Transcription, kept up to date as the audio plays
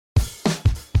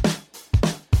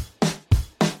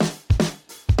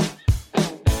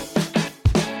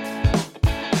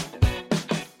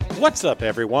What's up,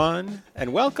 everyone,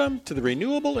 and welcome to the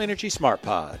Renewable Energy Smart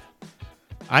Pod.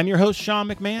 I'm your host, Sean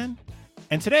McMahon,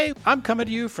 and today I'm coming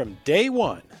to you from day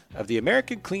one of the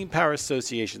American Clean Power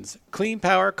Association's Clean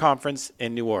Power Conference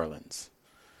in New Orleans.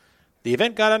 The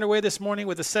event got underway this morning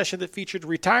with a session that featured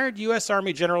retired U.S.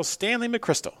 Army General Stanley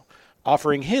McChrystal,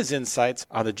 offering his insights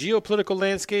on the geopolitical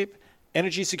landscape,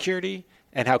 energy security,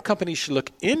 and how companies should look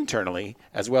internally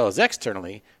as well as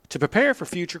externally to prepare for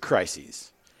future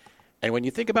crises. And when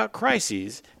you think about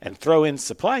crises and throw in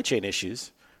supply chain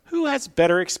issues, who has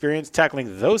better experience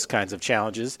tackling those kinds of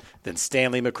challenges than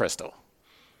Stanley McChrystal?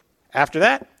 After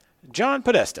that, John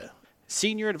Podesta,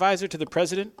 Senior Advisor to the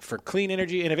President for Clean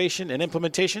Energy Innovation and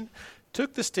Implementation,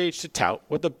 took the stage to tout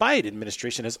what the Biden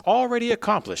administration has already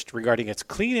accomplished regarding its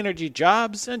clean energy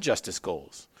jobs and justice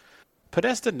goals.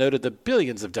 Podesta noted the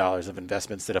billions of dollars of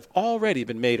investments that have already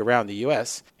been made around the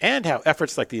U.S. and how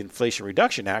efforts like the Inflation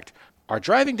Reduction Act are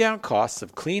driving down costs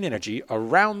of clean energy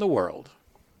around the world.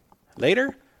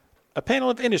 Later, a panel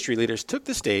of industry leaders took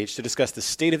the stage to discuss the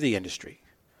state of the industry.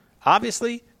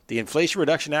 Obviously, the Inflation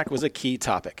Reduction Act was a key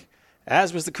topic,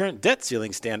 as was the current debt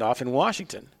ceiling standoff in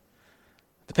Washington.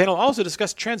 The panel also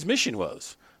discussed transmission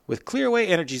woes, with Clearway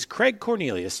Energy's Craig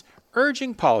Cornelius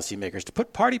urging policymakers to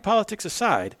put party politics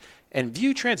aside and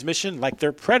view transmission like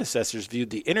their predecessors viewed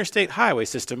the interstate highway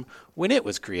system when it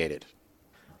was created.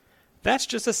 That's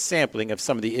just a sampling of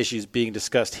some of the issues being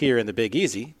discussed here in the Big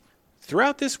Easy.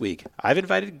 Throughout this week, I've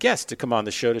invited guests to come on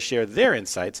the show to share their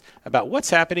insights about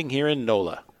what's happening here in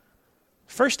NOLA.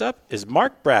 First up is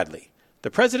Mark Bradley,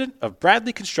 the president of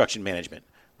Bradley Construction Management,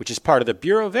 which is part of the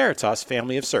Bureau Veritas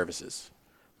family of services.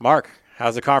 Mark,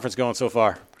 how's the conference going so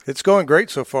far? It's going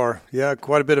great so far. Yeah,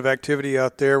 quite a bit of activity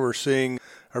out there. We're seeing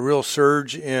a real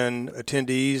surge in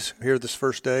attendees here this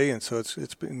first day, and so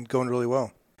it's been going really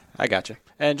well. I gotcha.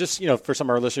 And just, for some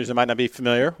of our listeners who might not be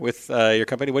familiar with your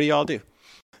company, what do you all do?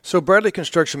 So Bradley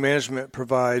Construction Management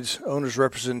provides owner's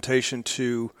representation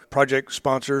to project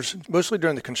sponsors, mostly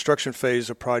during the construction phase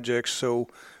of projects. So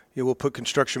we'll put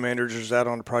construction managers out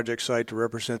on the project site to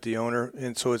represent the owner,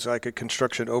 and so it's like a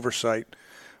construction oversight.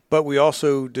 But we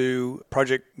also do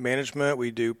project management,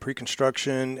 we do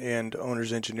pre-construction and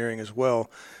owner's engineering as well.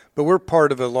 But we're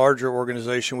part of a larger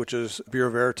organization, which is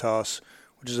Bureau Veritas,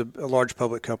 which is a large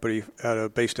public company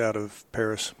based out of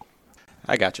Paris.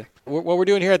 I gotcha. What we're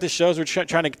doing here at this show is we're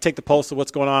trying to take the pulse of what's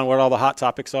going on, what all the hot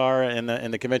topics are in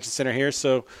the convention center here.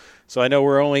 So I know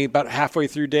we're only about halfway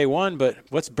through day one, but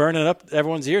what's burning up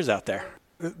everyone's ears out there?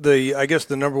 I guess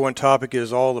the number one topic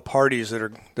is all the parties that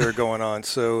are going on.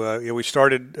 So we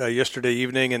started yesterday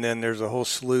evening, and then there's a whole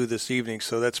slew this evening.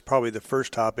 So that's probably the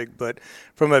first topic. But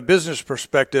from a business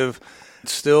perspective,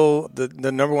 still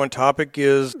the number one topic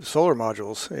is solar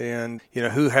modules, and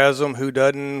who has them, who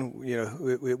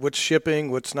doesn't, what's shipping,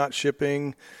 what's not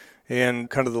shipping, and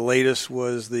kind of the latest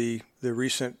was the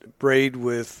recent braid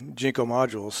with Jinko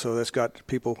modules. So that's got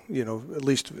people at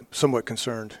least somewhat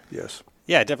concerned. Yes.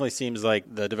 Yeah, it definitely seems like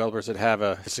the developers that have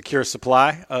a secure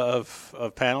supply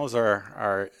of panels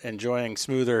are enjoying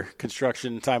smoother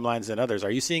construction timelines than others.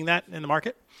 Are you seeing that in the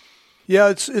market? Yeah,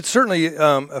 it's certainly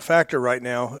a factor right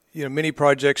now. Many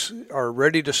projects are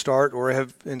ready to start or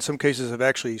have, in some cases, have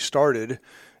actually started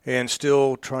and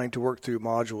still trying to work through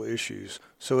module issues.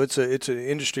 So it's an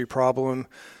industry problem,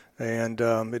 and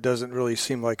it doesn't really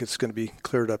seem like it's going to be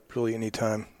cleared up really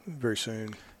anytime very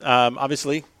soon.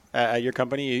 Obviously, at your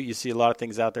company, you see a lot of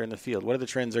things out there in the field. What are the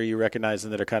trends are you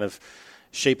recognizing that are kind of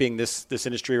shaping this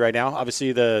industry right now?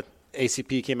 Obviously, the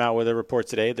ACP came out with a report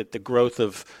today that the growth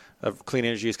of clean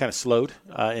energy has kind of slowed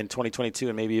in 2022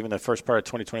 and maybe even the first part of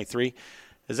 2023.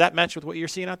 Does that match with what you're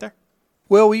seeing out there?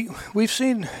 Well, we've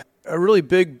seen a really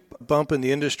big bump in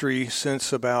the industry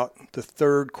since about the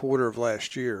third quarter of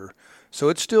last year. So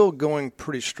it's still going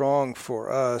pretty strong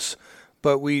for us,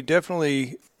 but we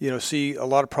definitely see a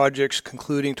lot of projects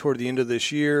concluding toward the end of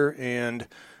this year. And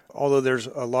although there's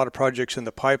a lot of projects in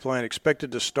the pipeline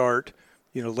expected to start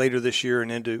later this year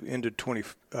and into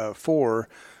 24,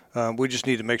 we just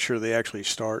need to make sure they actually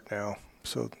start now.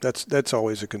 So that's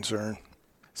always a concern.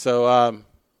 So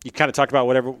you kind of talked about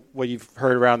what you've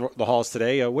heard around the halls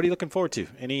today. What are you looking forward to?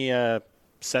 Any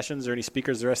sessions or any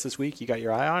speakers the rest of this week you got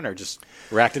your eye on, or just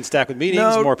racked and stacked with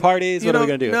meetings, more parties? What are we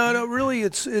going to do? No, really,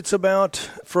 it's about,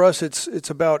 for us, it's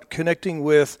about connecting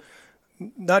with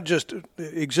not just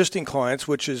existing clients,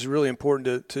 which is really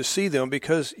important to see them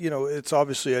because, it's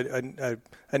obviously a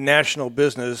national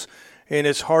business. And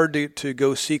it's hard to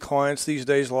go see clients these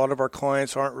days. A lot of our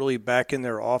clients aren't really back in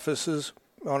their offices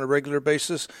on a regular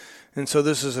basis. And so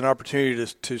this is an opportunity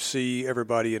to see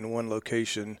everybody in one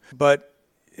location. But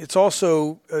it's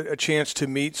also a chance to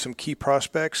meet some key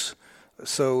prospects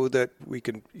so that we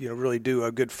can, really do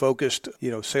a good focused,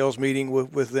 sales meeting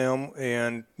with them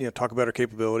and, talk about our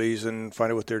capabilities and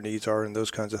find out what their needs are and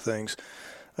those kinds of things.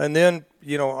 And then,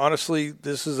 honestly,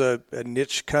 this is a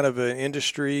niche kind of an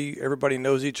industry. Everybody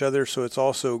knows each other, so it's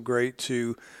also great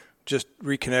to just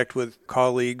reconnect with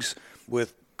colleagues,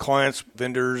 with clients,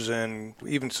 vendors, and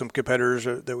even some competitors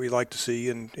that we like to see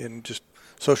and just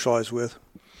socialize with.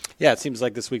 Yeah, it seems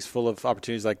like this week's full of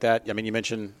opportunities like that. I mean, you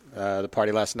mentioned the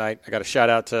party last night. I got a shout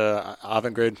out to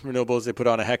Avangrid Renewables. They put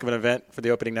on a heck of an event for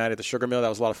the opening night at the Sugar Mill. That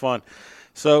was a lot of fun.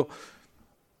 So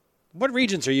what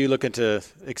regions are you looking to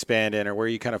expand in, or where are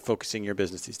you kind of focusing your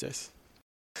business these days?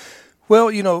 Well,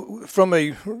 from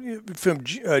a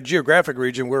geographic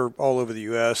region, we're all over the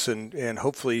U.S. and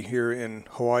hopefully here in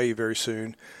Hawaii very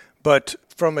soon. But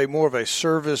from a more of a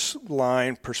service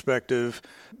line perspective,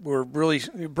 we're really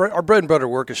our bread and butter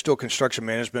work is still construction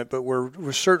management, but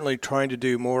we're certainly trying to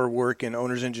do more work in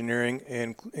owner's engineering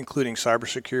and including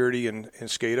cybersecurity and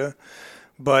SCADA.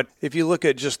 But if you look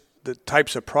at just the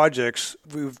types of projects,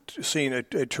 we've seen a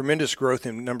tremendous growth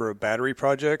in number of battery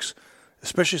projects,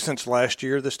 especially since last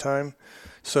year this time.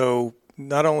 So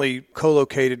not only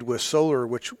co-located with solar,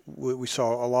 which we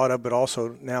saw a lot of, but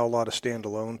also now a lot of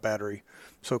standalone battery.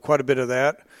 So quite a bit of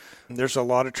that. There's a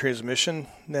lot of transmission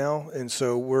now, and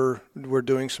so we're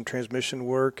doing some transmission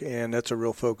work, and that's a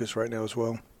real focus right now as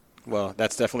well. Well,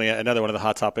 that's definitely another one of the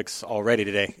hot topics already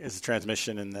today is the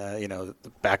transmission and the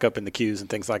backup in the queues and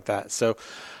things like that. So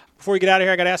before we get out of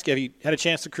here, I got to ask you, have you had a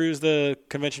chance to cruise the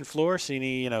convention floor? See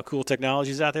any cool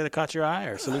technologies out there that caught your eye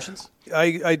or solutions?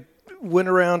 I went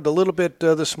around a little bit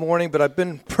this morning, but I've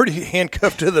been pretty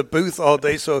handcuffed to the booth all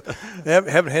day, so I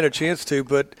haven't had a chance to.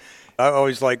 But I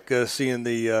always like seeing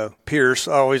the Pierce.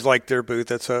 I always like their booth.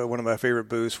 That's one of my favorite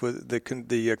booths with the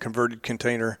converted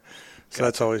container. So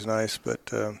that's always nice.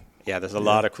 But yeah, there's a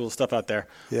lot of cool stuff out there.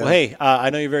 Yeah. Well, hey, I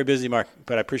know you're very busy, Mark,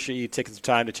 but I appreciate you taking some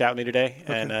time to chat with me today,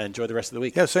 and enjoy the rest of the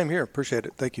week. Yeah, same here. Appreciate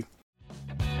it. Thank you.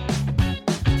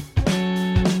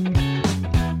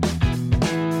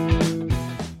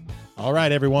 All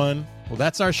right, everyone. Well,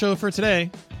 that's our show for today.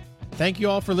 Thank you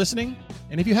all for listening.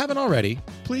 And if you haven't already,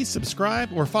 please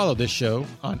subscribe or follow this show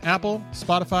on Apple,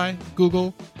 Spotify,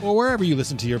 Google, or wherever you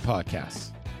listen to your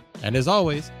podcasts. And as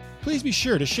always, please be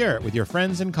sure to share it with your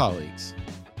friends and colleagues.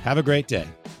 Have a great day.